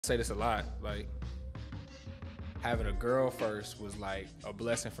say this a lot, like having a girl first was like a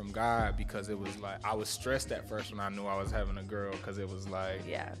blessing from God, because it was like I was stressed at first when I knew I was having a girl, because it was like,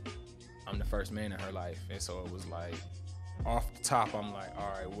 Yeah. I'm the first man in her life, and so it was like off the top I'm like,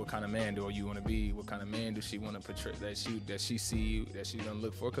 all right, what kind of man do you want to be? What kind of man does she want to portray, that she see, that she's gonna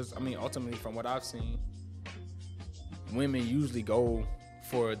look for? Because I mean, ultimately, from what I've seen, women usually go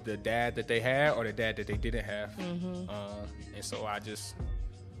for the dad that they had or the dad that they didn't have. And so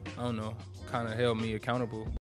I don't know, kind of held me accountable.